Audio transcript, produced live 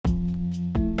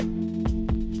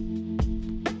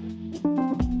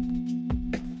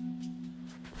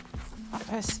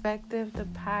pHERspective, the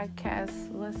podcast.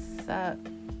 What's up?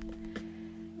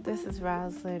 This is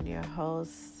Roslyn, your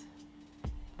host.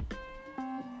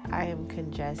 I am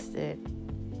congested,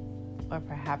 or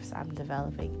perhaps I'm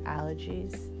developing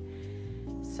allergies,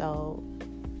 so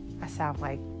I sound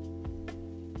like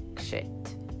shit.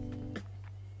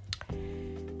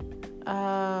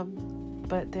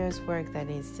 But there's work that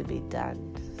needs to be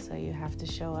done, so you have to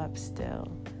show up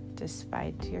still,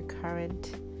 despite your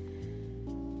current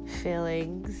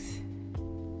feelings.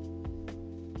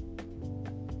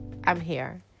 I'm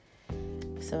here.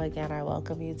 So again, I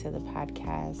welcome you to the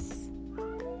podcast.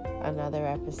 Another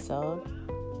episode.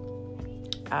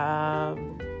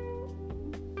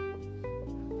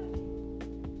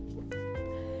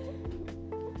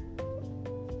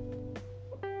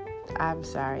 I'm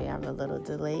sorry I'm a little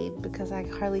delayed because I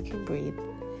hardly can breathe.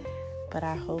 But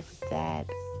I hope that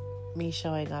me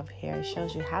showing up here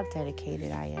shows you how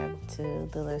dedicated I am to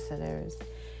the listeners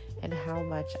and how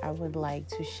much I would like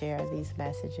to share these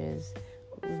messages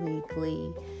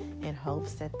weekly in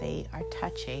hopes that they are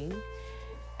touching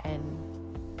and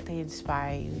they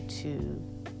inspire you to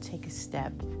take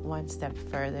one step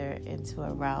further into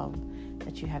a realm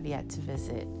that you have yet to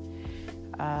visit.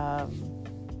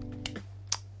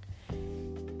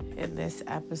 In this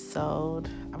episode,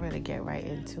 I'm going to get right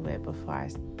into it before I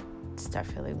start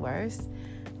feeling worse.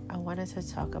 I wanted to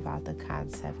talk about the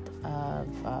concept of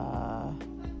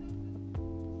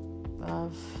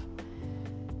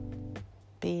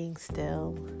being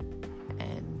still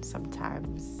and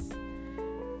sometimes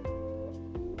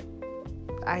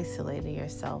isolating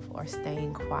yourself or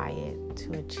staying quiet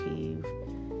to achieve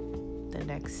the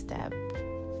next step.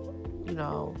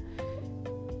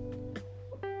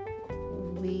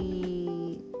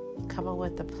 We come up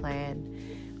with a plan,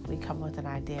 we come up with an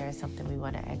idea or something we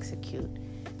want to execute,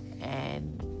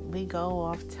 and we go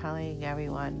off telling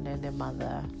everyone and their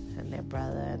mother and their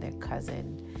brother and their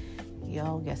cousin,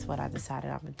 yo, guess what I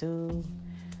decided I'm gonna do?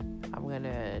 I'm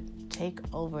gonna take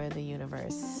over the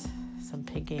universe. Some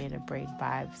Pinky in the Brain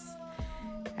vibes.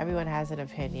 Everyone has an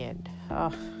opinion.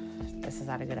 Oh, this is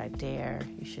not a good idea.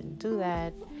 You shouldn't do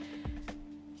that.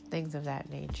 Things of that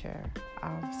nature.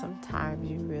 Sometimes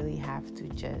you really have to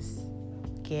just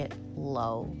get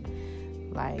low,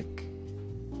 like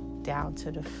down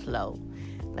to the flow.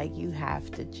 Like you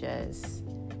have to just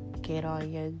get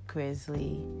on your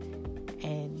grizzly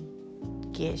and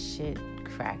get shit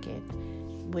cracking,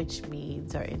 which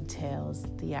means or entails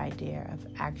the idea of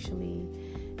actually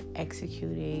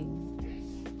executing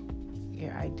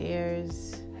your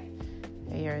ideas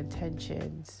and your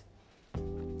intentions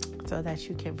so that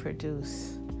you can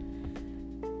produce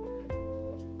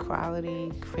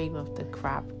quality, cream of the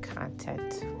crop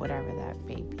content, whatever that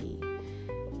may be.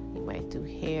 You might do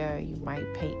hair, you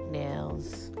might paint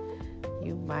nails,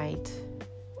 you might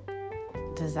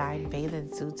design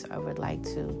bathing suits. I would like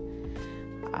to.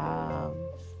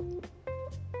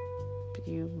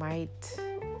 You might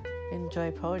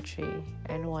enjoy poetry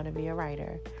and want to be a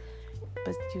writer,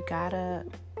 but you gotta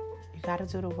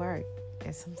do the work,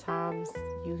 and sometimes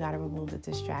you gotta remove the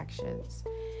distractions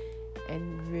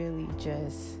and really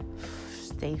just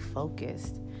stay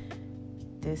focused.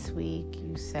 This week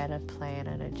you set a plan,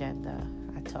 an agenda.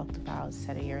 I talked about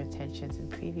setting your intentions in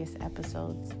previous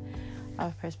episodes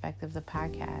of pHERspective, the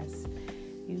podcast.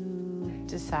 You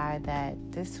decide that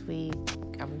this week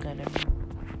I'm gonna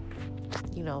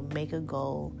make a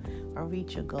goal or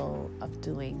reach a goal of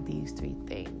doing these 3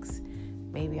 things.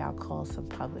 Maybe I'll call some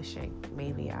publishing.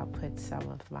 Maybe I'll put some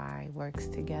of my works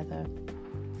together.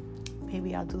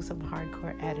 Maybe I'll do some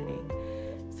hardcore editing.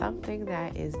 Something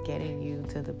that is getting you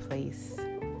to the place,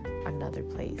 another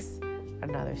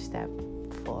step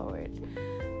forward.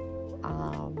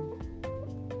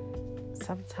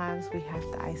 Sometimes we have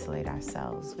to isolate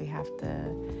ourselves. We have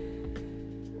to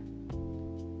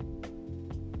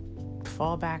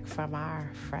fall back from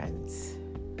our friends,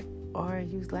 or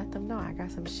you let them know, I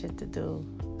got some shit to do.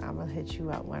 I'm gonna hit you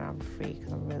up when I'm free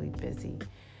because I'm really busy.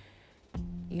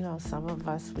 Some of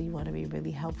us, we want to be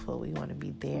really helpful. We want to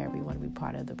be there. We want to be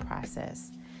part of the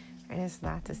process. And it's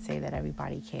not to say that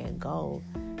everybody can't go,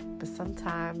 but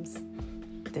sometimes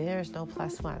there's no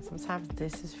 +1. Sometimes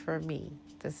this is for me.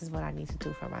 This is what I need to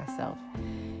do for myself.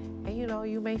 And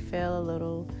you may feel a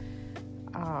little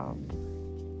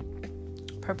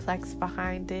perplexed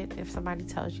behind it if somebody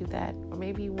tells you that, or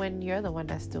maybe when you're the one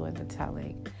that's doing the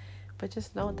telling. But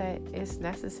just know that it's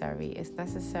necessary. It's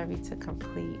necessary to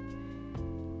complete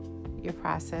your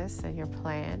process and your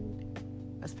plan,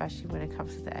 especially when it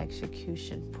comes to the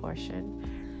execution portion.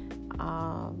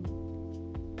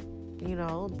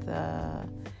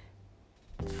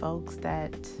 The folks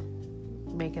that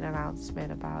make an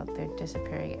announcement about their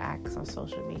disappearing acts on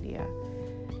social media.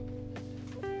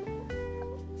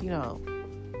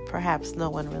 Perhaps no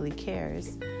one really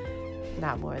cares,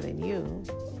 not more than you.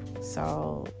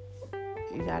 So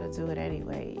you got to do it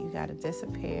anyway. You got to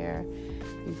disappear.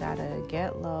 You got to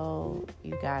get low.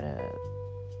 You got to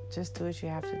just do what you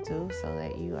have to do so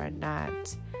that you are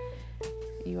not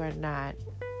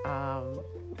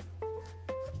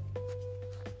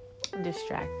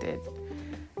distracted.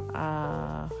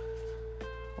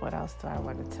 What else do I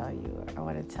want to tell you? I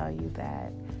want to tell you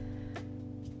that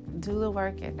do the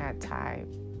work in that time.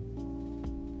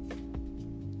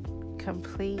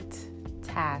 Complete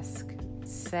task,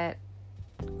 set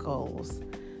goals,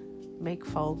 make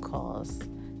phone calls,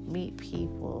 meet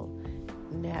people,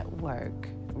 network,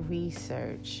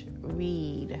 research,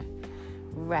 read,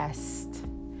 rest.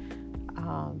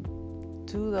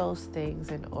 Do those things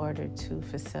in order to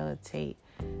facilitate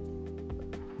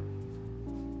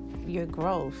your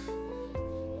growth.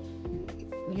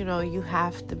 You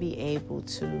have to be able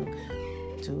to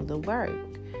do the work.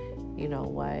 You know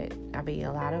what? I mean,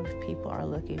 a lot of people are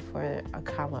looking for a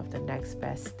come up, the next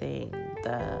best thing.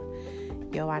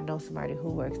 I know somebody who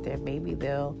works there. Maybe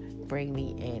they'll bring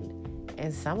me in.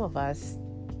 And some of us,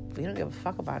 we don't give a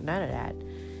fuck about none of that.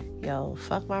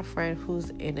 Fuck my friend who's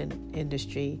in an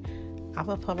industry. I'm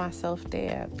going to put myself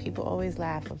there. People always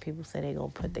laugh when people say they're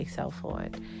going to put themselves on.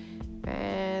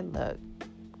 Man, look.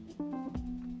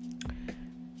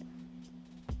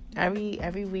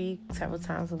 Every week, several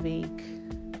times a week,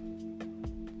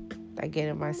 I get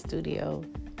in my studio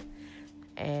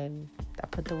and I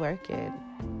put the work in.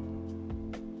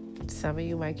 Some of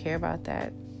you might care about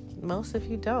that. Most of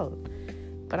you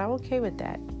don't. But I'm okay with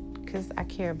that because I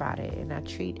care about it, and I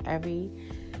treat every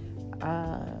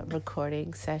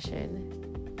recording session,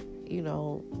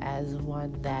 as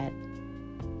one that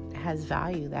has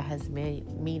value, that has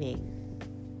meaning.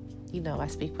 I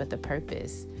speak with a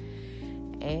purpose,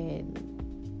 and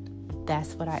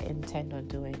that's what I intend on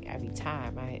doing every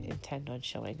time. I intend on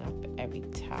showing up every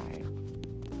time.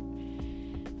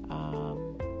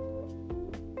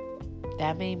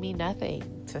 That may mean nothing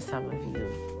to some of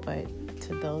you, but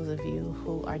to those of you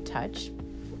who are touched,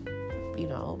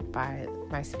 by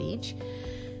my speech,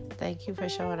 thank you for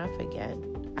showing up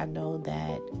again. I know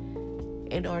that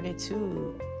in order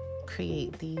to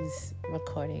create these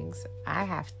recordings, I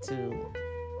have to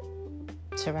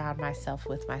surround myself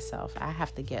with myself. I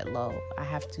have to get low. I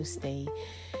have to stay,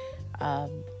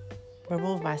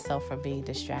 remove myself from being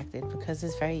distracted, because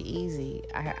it's very easy.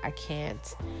 I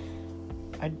can't,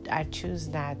 I choose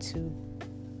not to,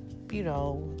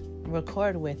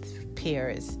 record with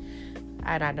peers.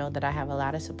 And I know that I have a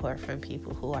lot of support from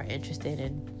people who are interested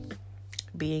in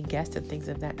being guests and things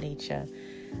of that nature.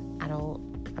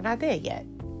 I'm not there yet.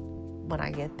 When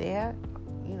I get there,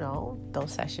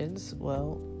 those sessions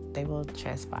will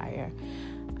transpire.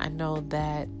 I know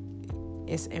that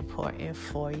it's important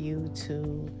for you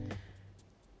to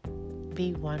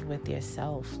be one with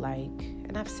yourself.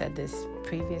 And I've said this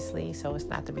previously, so it's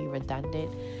not to be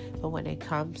redundant, but when it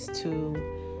comes to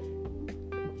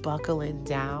buckling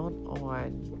down on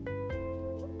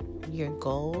your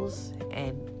goals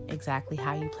and exactly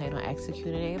how you plan on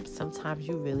executing them, sometimes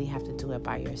you really have to do it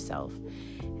by yourself.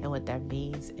 And what that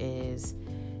means is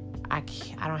I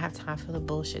don't have time for the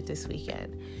bullshit this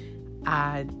weekend.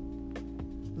 I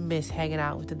miss hanging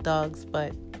out with the dogs,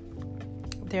 but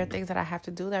there are things that I have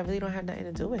to do that really don't have nothing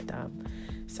to do with them.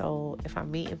 So if I'm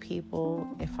meeting people,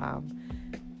 if I'm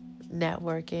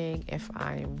networking, if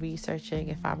I'm researching,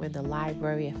 if I'm in the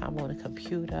library, if I'm on a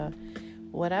computer,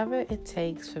 whatever it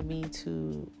takes for me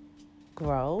to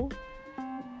grow,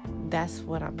 that's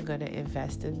what I'm going to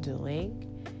invest in doing.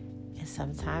 And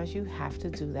sometimes you have to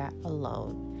do that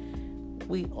alone.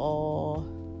 We all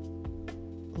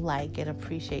like and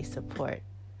appreciate support,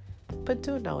 but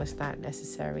do know it's not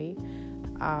necessary.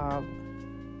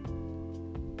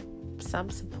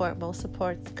 Most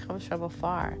support comes from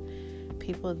afar.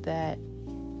 People that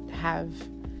have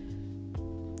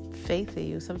faith in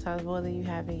you, sometimes more than you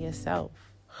have in yourself.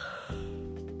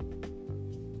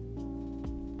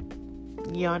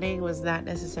 Yawning was not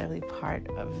necessarily part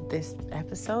of this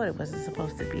episode. It wasn't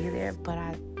supposed to be there, but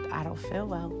I don't feel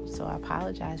well, so I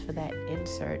apologize for that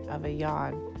insert of a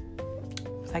yawn.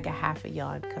 It's like a half a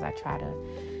yawn because I try to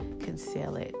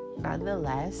conceal it.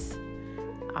 Nonetheless,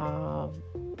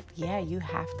 you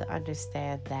have to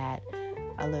understand that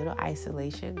a little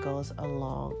isolation goes a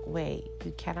long way.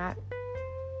 You cannot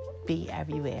be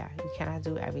everywhere. You cannot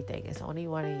do everything. It's only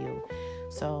one of you.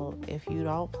 So if you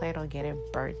don't plan on getting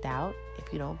burnt out,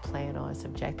 if you don't plan on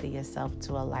subjecting yourself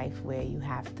to a life where you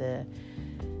have to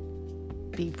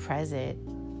be present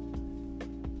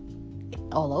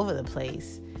all over the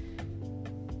place,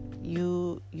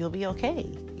 you'll be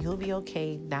okay. You'll be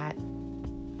okay not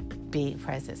being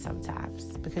present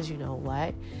sometimes, because you know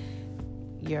what?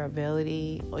 Your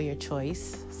ability or your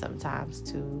choice sometimes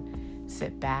to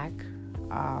sit back,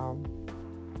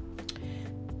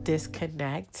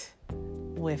 disconnect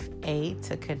with A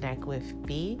to connect with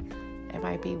B, it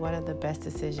might be one of the best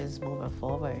decisions moving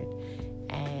forward.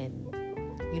 And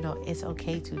it's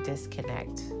okay to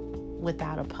disconnect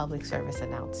without a public service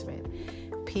announcement.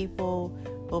 People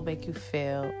will make you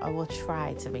feel, or will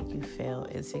try to make you feel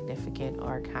insignificant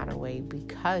or a kind of way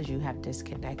because you have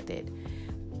disconnected.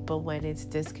 But when it's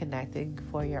disconnecting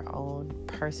for your own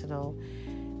personal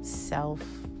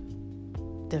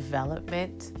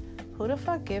self-development, who the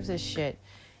fuck gives a shit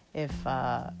if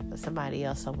somebody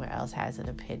else somewhere else has an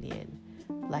opinion?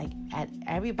 Like, at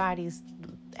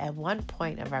one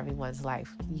point of everyone's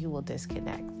life, you will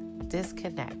disconnect.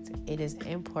 It is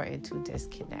important to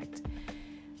disconnect.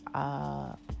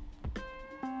 And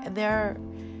there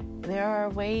are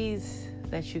ways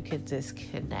that you can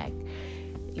disconnect.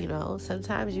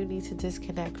 Sometimes you need to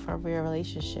disconnect from your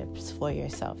relationships for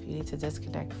yourself. You need to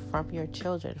disconnect from your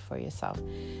children for yourself.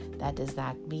 That does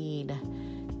not mean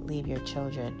leave your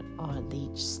children on the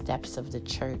steps of the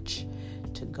church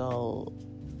to go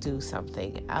do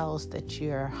something else that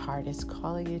your heart is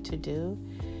calling you to do.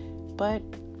 But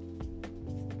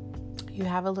you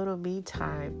have a little me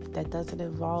time that doesn't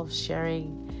involve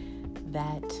sharing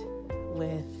that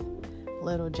with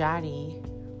little Johnny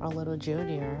or little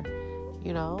Junior.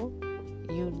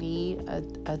 You need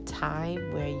a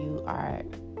time where you are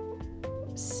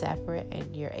separate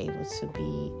and you're able to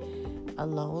be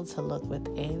alone, to look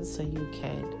within, so you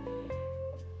can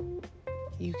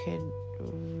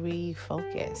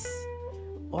refocus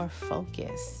or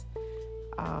focus.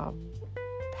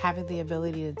 Having the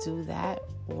ability to do that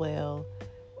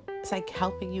it's like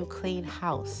helping you clean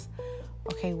house.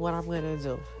 Okay, what I'm going to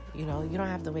do, you don't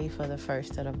have to wait for the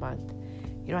first of the month.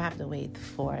 You don't have to wait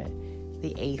for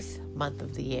the 8th month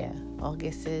of the year.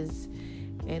 August is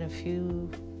in a few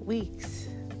weeks,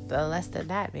 less than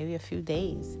that, maybe a few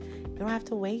days. You don't have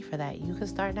to wait for that. You can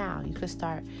start now. You can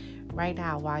start right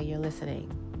now while you're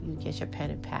listening. You get your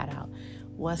pen and pad out.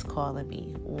 What's calling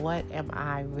me? What am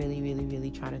I really, really,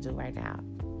 really trying to do right now?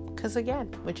 Because again,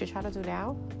 what you're trying to do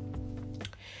now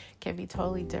can be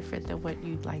totally different than what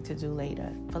you'd like to do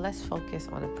later. But let's focus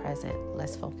on the present.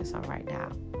 Let's focus on right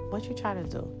now. What you trying to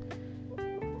do?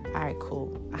 All right,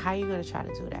 cool. How are you going to try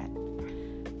to do that?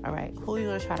 All right, who are you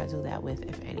going to try to do that with,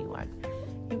 if anyone?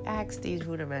 You ask these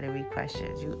rudimentary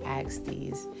questions. You ask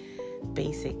these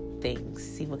basic things.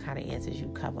 See what kind of answers you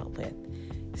come up with.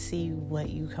 See what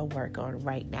you can work on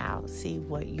right now. See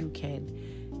what you can,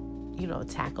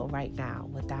 tackle right now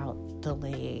without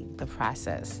delaying the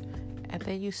process. And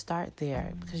then you start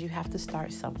there, because you have to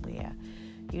start somewhere.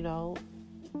 You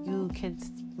can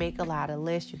make a lot of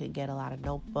lists. You can get a lot of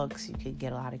notebooks. You can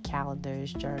get a lot of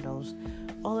calendars, journals,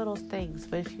 all of those things.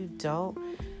 But if you don't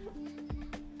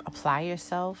apply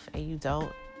yourself and you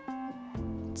don't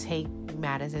take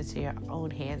matters into your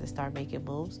own hands and start making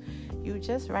moves, you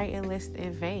just write a list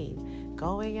in vain.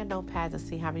 Go in your notepads and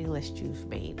see how many lists you've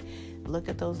made. Look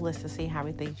at those lists and see how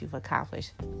many things you've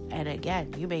accomplished. And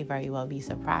again, you may very well be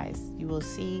surprised. You will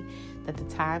see that the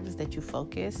times that you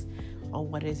focus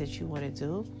on what it is that you want to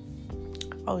do,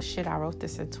 oh shit, I wrote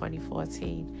this in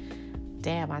 2014.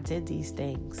 Damn, I did these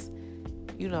things.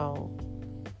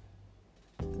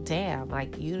 Damn,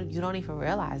 like you don't even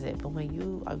realize it. But when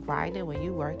you are grinding, when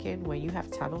you working, when you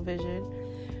have tunnel vision,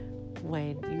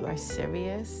 when you are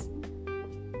serious,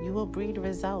 you will breed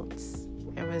results.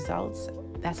 And results,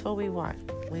 that's what we want.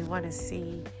 We want to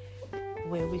see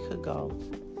where we could go.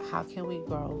 How can we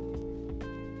grow?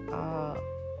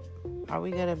 Are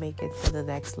we going to make it to the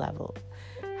next level?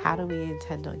 How do we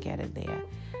intend on getting there?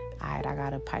 All right, I got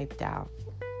to pipe down.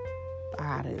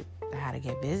 I gotta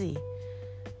get busy.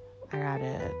 I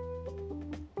gotta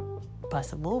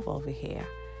bust a move over here.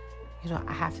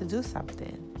 I have to do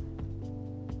something.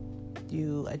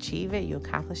 You achieve it, you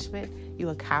accomplish it,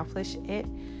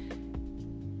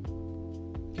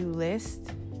 you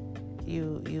list,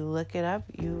 you look it up,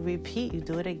 you repeat, you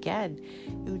do it again.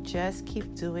 You just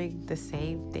keep doing the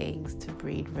same things to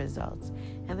breed results.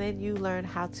 And then you learn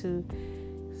how to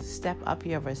step up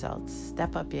your results,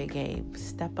 step up your game,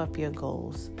 step up your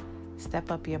goals,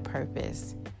 step up your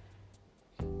purpose.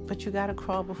 But you gotta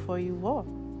crawl before you walk.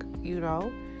 You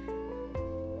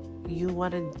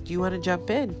wanna jump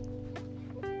in.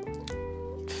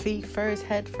 Feet first,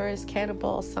 head first,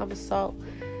 cannonball, somersault.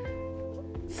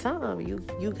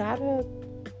 You gotta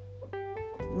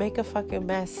make a fucking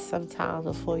mess sometimes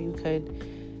before you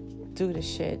could do the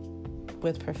shit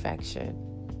with perfection.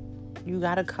 You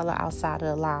gotta color outside of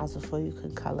the lines before you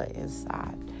can color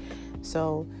inside.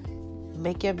 So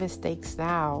make your mistakes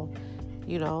now.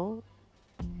 Don't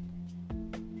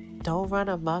run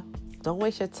amok. Don't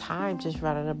waste your time just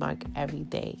running amok every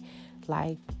day.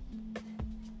 Like,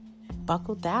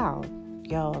 buckle down.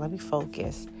 Yo, let me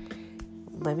focus.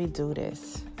 Let me do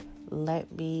this.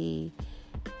 Let me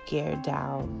gear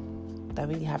down. Let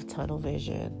me have tunnel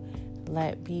vision.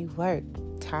 Let me work.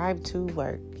 Time to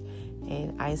work.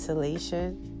 In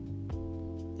isolation,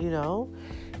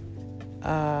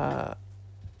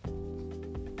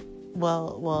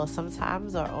 well,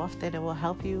 sometimes or often it will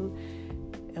help you.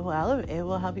 It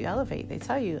will help you elevate. They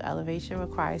tell you elevation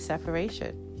requires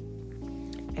separation,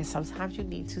 and sometimes you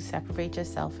need to separate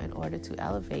yourself in order to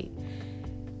elevate.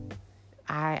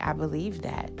 I believe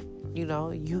that.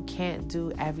 You can't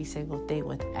do every single thing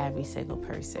with every single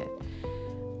person.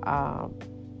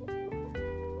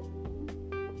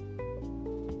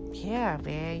 Yeah,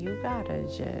 man, you gotta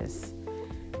just,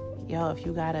 if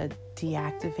you gotta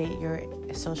deactivate your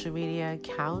social media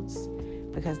accounts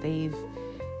because they've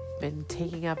been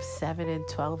taking up 7 and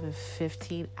 12 and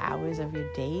 15 hours of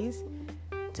your days,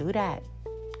 do that.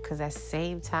 Because at the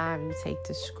same time you take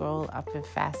to scroll up and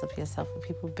fast up yourself in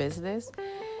people's business,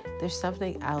 there's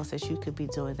something else that you could be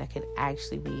doing that can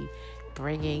actually be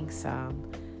bringing some,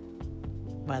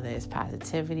 whether it's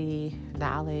positivity,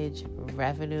 knowledge,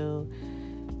 revenue,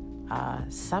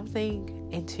 something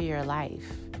into your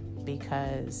life,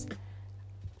 because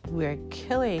we're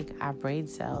killing our brain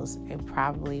cells and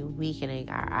probably weakening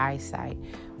our eyesight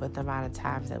with the amount of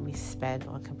times that we spend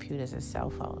on computers and cell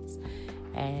phones.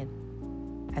 And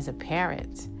as a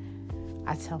parent,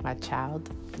 I tell my child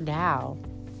now,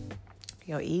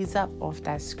 ease up off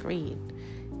that screen.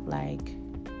 Like,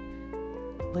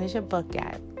 where's your book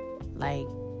at? Like,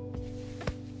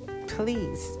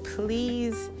 please,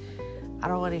 I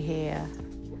don't want to hear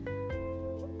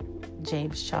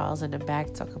James Charles in the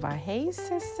back talk about, hey,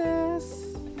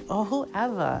 sisters, or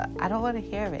whoever. I don't want to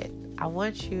hear it. I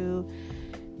want you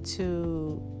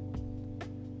to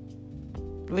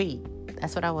read.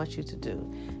 That's what I want you to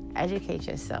do. Educate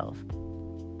yourself.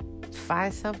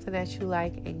 Find something that you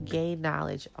like and gain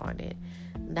knowledge on it.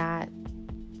 Not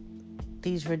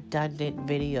these redundant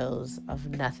videos of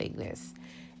nothingness.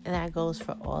 And that goes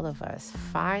for all of us.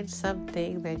 Find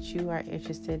something that you are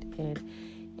interested in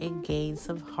and gain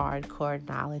some hardcore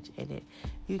knowledge in it.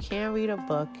 You can't read a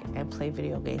book and play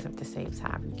video games at the same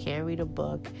time. You can't read a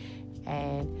book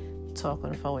and talk on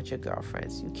the phone with your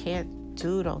girlfriends. You can't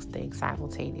do those things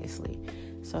simultaneously.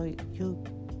 So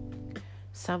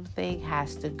something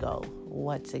has to go.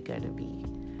 What's it going to be?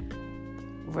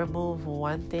 Remove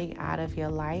one thing out of your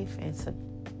life and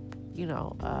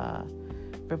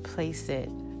replace it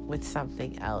with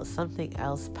something else that's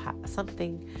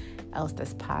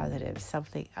positive,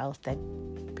 something else that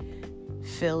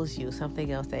fills you,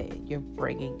 something else that you're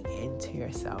bringing into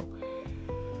yourself.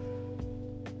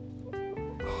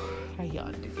 I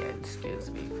yawned again, excuse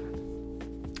me.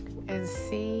 And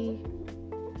see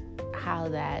how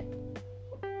that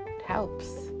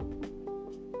helps.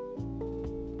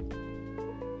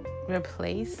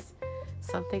 Replace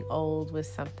something old with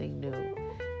something new.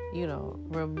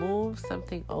 Remove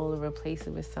something old and replace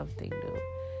it with something new.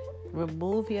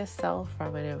 Remove yourself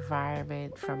from an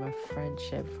environment, from a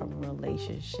friendship, from a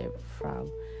relationship, from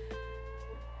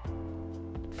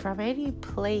any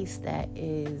place that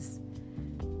is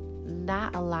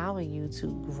not allowing you to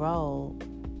grow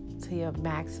to your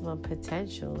maximum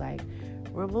potential. Like,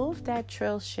 remove that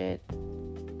trill shit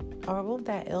or remove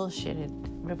that ill shit and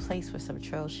replace with some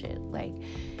trill shit. Like,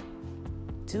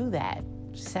 do that.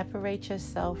 Separate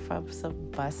yourself from some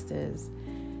busters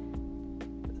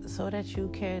so that you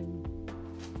can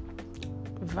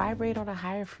vibrate on a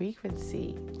higher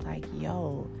frequency. Like,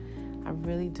 yo, I'm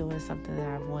really doing something that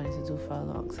I've wanted to do for a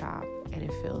long time and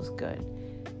it feels good.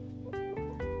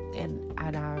 And I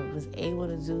was able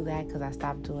to do that because I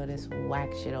stopped doing this whack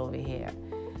shit over here.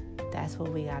 That's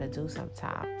what we gotta do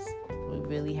sometimes. We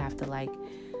really have to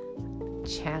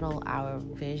channel our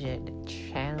vision,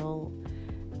 channel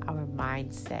our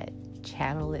mindset,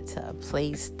 channel it to a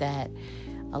place that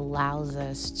allows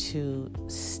us to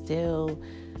still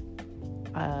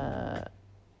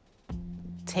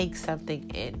take something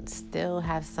in, still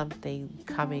have something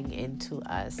coming into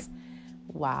us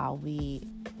while we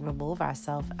remove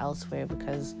ourselves elsewhere,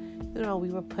 because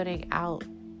we were putting out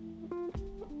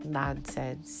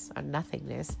nonsense or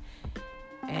nothingness,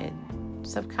 and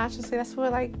subconsciously that's what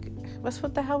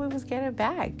the hell we was getting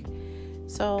back.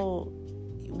 So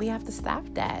we have to stop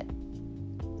that.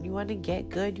 You want to get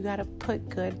good, you got to put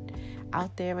good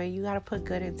out there, and you got to put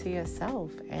good into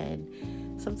yourself.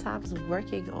 And sometimes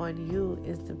working on you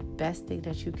is the best thing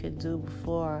that you can do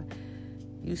before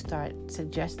you start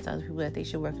suggesting to other people that they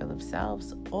should work on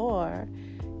themselves, or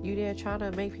you there trying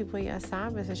to make people your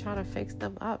assignments and trying to fix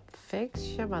them up. Fix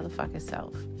your motherfucking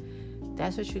self.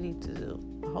 That's what you need to do.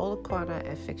 Hold a corner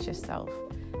and fix yourself.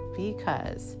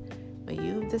 Because when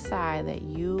you decide that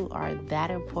you are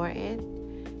that important,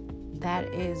 that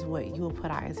is what you will put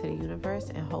out into the universe,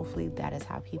 and hopefully that is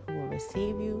how people will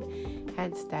receive you.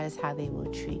 Hence, that is how they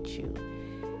will treat you.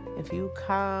 If you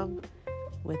come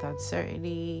with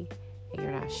uncertainty and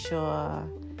you're not sure,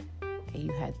 and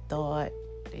you had thought,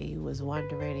 and you was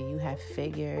wondering, and you have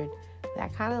figured,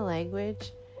 that kind of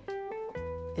language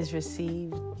is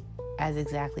received as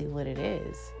exactly what it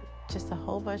is. Just a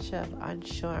whole bunch of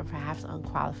unsure and perhaps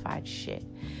unqualified shit.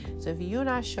 So if you're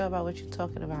not sure about what you're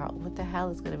talking about, what the hell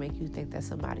is going to make you think that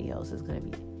somebody else is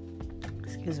going to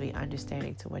be,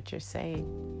 understanding to what you're saying?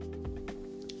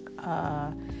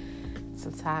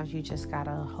 Sometimes you just got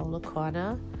to hold a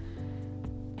corner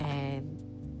and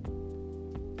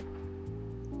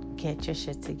get your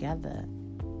shit together.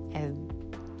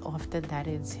 And often that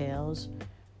entails,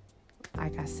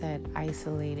 like I said,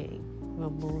 isolating,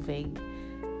 removing,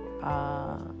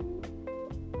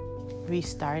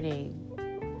 restarting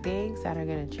things that are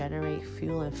going to generate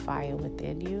fuel and fire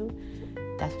within you.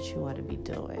 That's what you want to be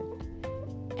doing.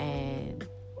 And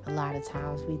a lot of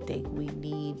times we think we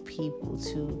need people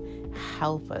to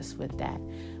help us with that.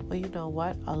 Well, you know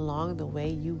what? Along the way,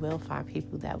 you will find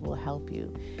people that will help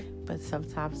you. But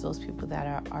sometimes those people that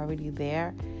are already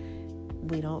there,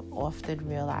 we don't often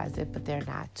realize it, but they're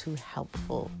not too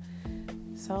helpful.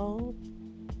 So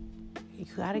you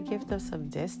got to give them some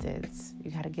distance.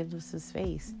 You got to give them some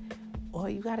space. Or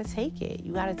you got to take it.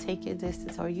 You got to take your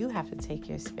distance, or you have to take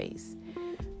your space.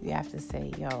 You have to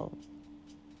say, yo,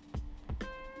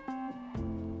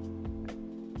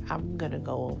 I'm going to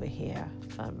go over here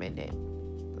for a minute.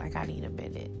 Like, I need a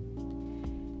minute.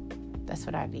 That's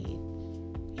what I need.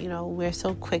 You know, we're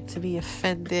so quick to be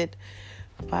offended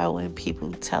by when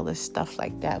people tell us stuff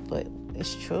like that, but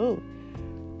it's true.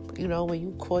 You know, when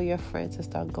you call your friends and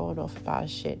start going off about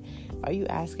shit, are you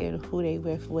asking who they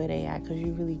with, where they at, because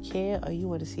you really care, or you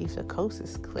want to see if the coast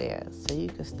is clear so you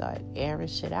can start airing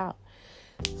shit out?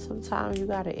 Sometimes you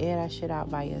got to air that shit out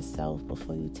by yourself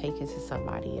before you take it to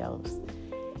somebody else.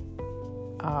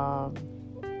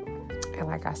 And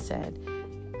like I said,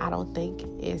 I don't think you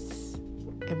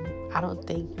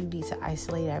need to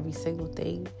isolate every single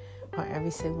thing or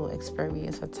every single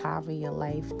experience or time in your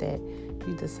life that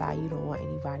you decide you don't want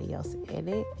anybody else in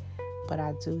it. But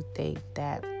I do think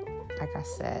that, like I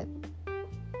said,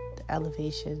 the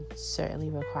elevation certainly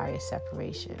requires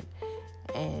separation.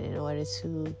 And in order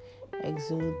to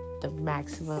exude the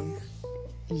maximum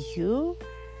you,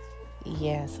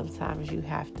 yeah, sometimes you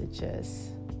have to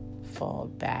just fall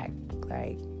back.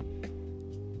 Like,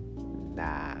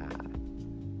 nah,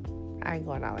 I ain't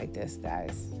going out like this,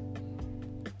 guys.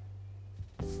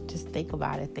 Just think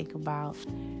about it. Think about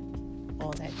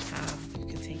all that time you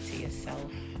can take to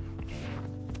yourself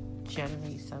and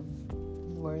generate some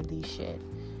worthy shit.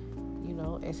 You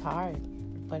know, it's hard,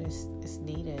 but it's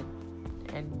needed,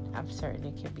 and I'm certain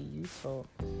it can be useful.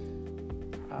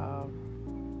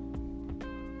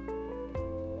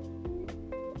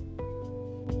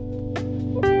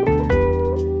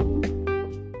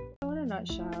 In a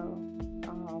nutshell,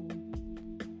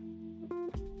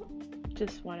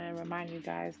 just want to remind you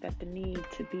guys that the need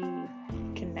to be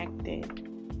connected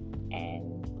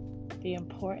and the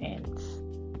importance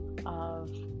of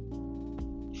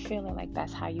feeling like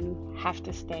that's how you have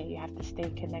to stay. You have to stay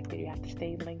connected. You have to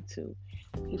stay linked to.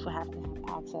 People have to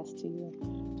have access to you.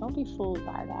 Don't be fooled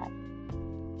by that.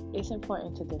 It's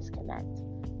important to disconnect.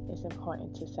 It's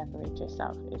important to separate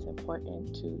yourself. It's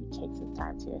important to take some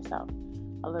time to yourself.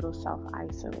 A little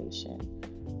self-isolation.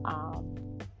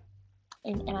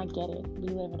 And I get it. We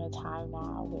live in a time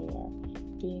now where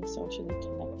being socially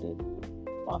connected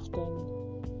often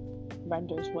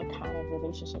renders what kind of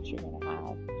relationships you're going to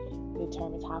have. It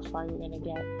determines how far you're going to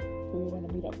get, who you're going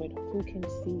to meet up with, who can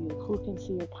see you, who can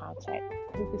see your content,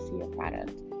 who can see your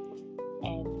product.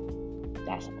 And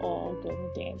that's all good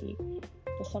and dandy.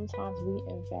 But sometimes we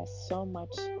invest so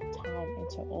much time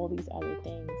into all these other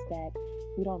things that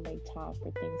we don't make time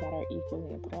for things that are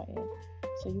equally important.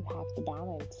 So you have to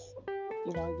balance.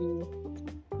 You know,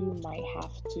 you might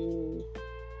have to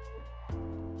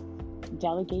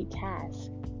delegate tasks,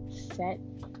 set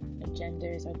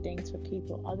agendas or things for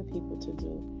other people to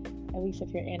do. At least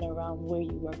if you're in a realm where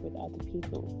you work with other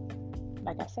people.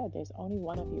 like I said, there's only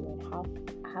one of you, and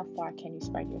how far can you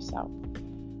spread yourself?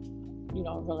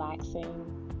 Relaxing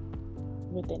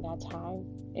within that time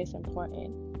is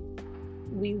important.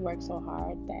 We work so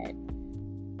hard that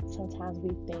sometimes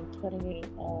we think putting in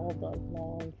all the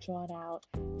long, drawn out,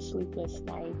 sleepless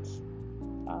nights,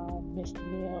 missed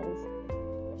meals,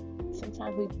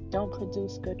 sometimes we don't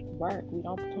produce good work. We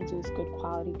don't produce good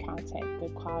quality content,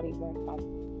 good quality work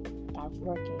by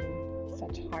working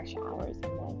such harsh hours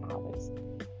and long hours.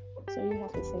 So you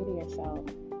have to say to yourself,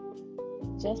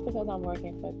 just because I'm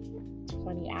working for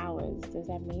 20 hours, does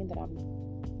that mean that I'm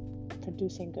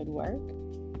producing good work?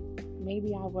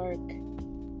 Maybe I work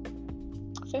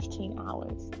 15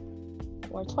 hours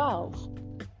or 12,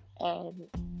 and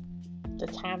the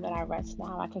time that I rest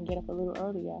now, I can get up a little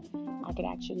earlier. I could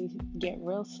actually get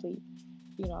real sleep.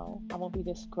 I won't be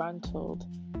disgruntled.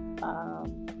 I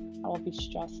won't be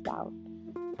stressed out.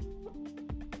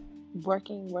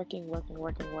 Working,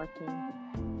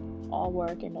 all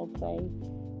work and no play,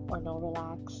 or no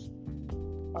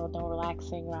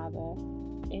relaxing rather,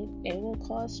 it will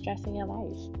cause stress in your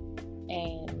life,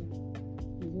 and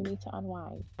you need to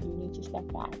unwind. You need to step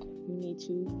back. You need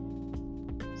to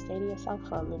stay to yourself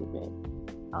for a little bit.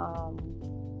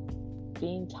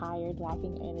 Being tired,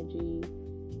 lacking energy,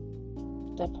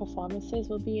 the performances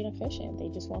will be inefficient. They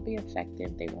just won't be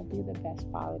effective. They won't be the best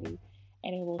quality,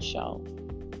 and it will show.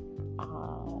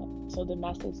 So the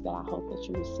message that I hope that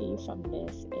you receive from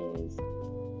this is,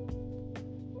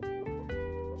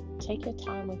 take your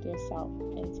time with yourself,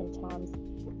 and sometimes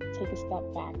take a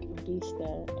step back and be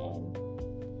still and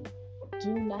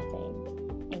do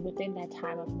nothing. And within that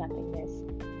time of nothingness,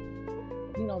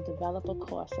 develop a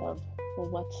course of, well,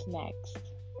 what's next?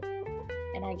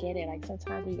 And I get it, like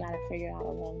sometimes we gotta figure it out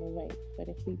along the way. But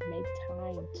if we make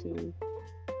time to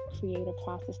create a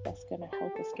process that's gonna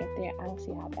help us get there, I don't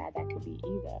see how bad that could be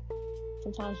either.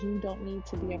 Sometimes you don't need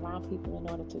to be around people in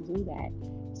order to do that.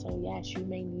 So yes, you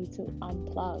may need to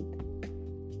unplug.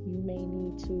 You may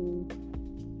need to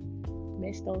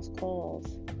miss those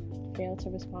calls, fail to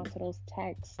respond to those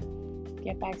texts,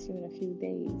 get back to you in a few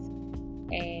days.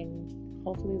 And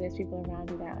hopefully there's people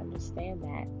around you that understand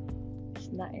that.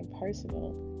 It's nothing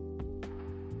personal,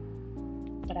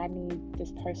 but I need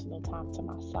this personal time to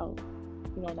myself.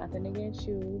 Nothing against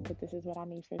you, but this is what I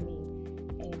need for me.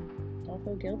 And don't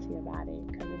feel guilty about it,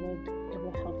 because it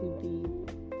will help you be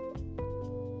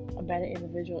a better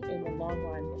individual in the long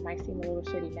run. It might seem a little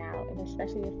shitty now, and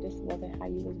especially if this wasn't how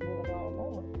you was moving all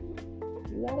along.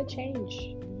 You gotta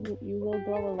change. You will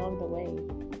grow along the way.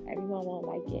 Everyone won't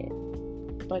like it,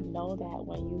 but know that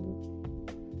when you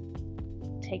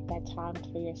take that time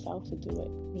for yourself to do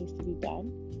it, needs to be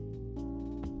done.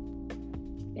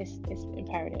 It's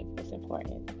imperative. It's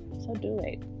important. So do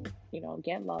it.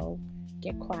 Get low,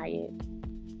 get quiet.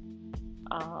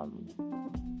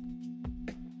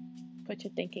 Put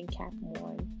your thinking cap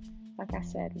on. Like I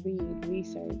said, read,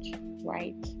 research,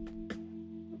 write,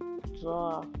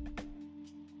 draw.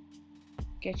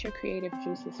 Get your creative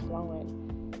juices flowing.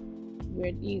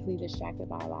 We're easily distracted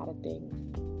by a lot of things.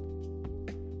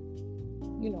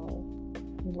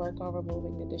 Work on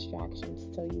removing the distractions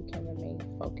so you can remain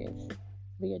focused.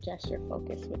 Readjust your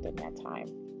focus within that time.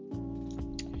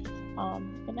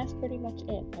 And that's pretty much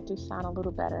it. I do sound a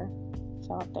little better,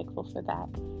 so I'm thankful for that.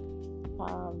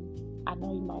 I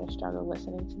know you might have struggled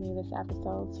listening to me this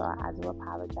episode, so I do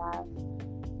apologize.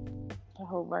 I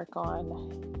will work on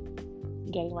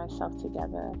getting myself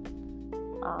together.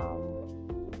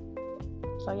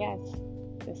 So yes,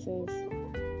 this is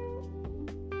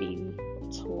the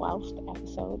 12th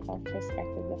episode of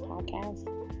pHERspective, the podcast.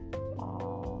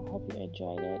 Hope you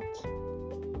enjoyed it.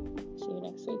 See you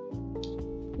next week.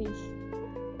 Peace.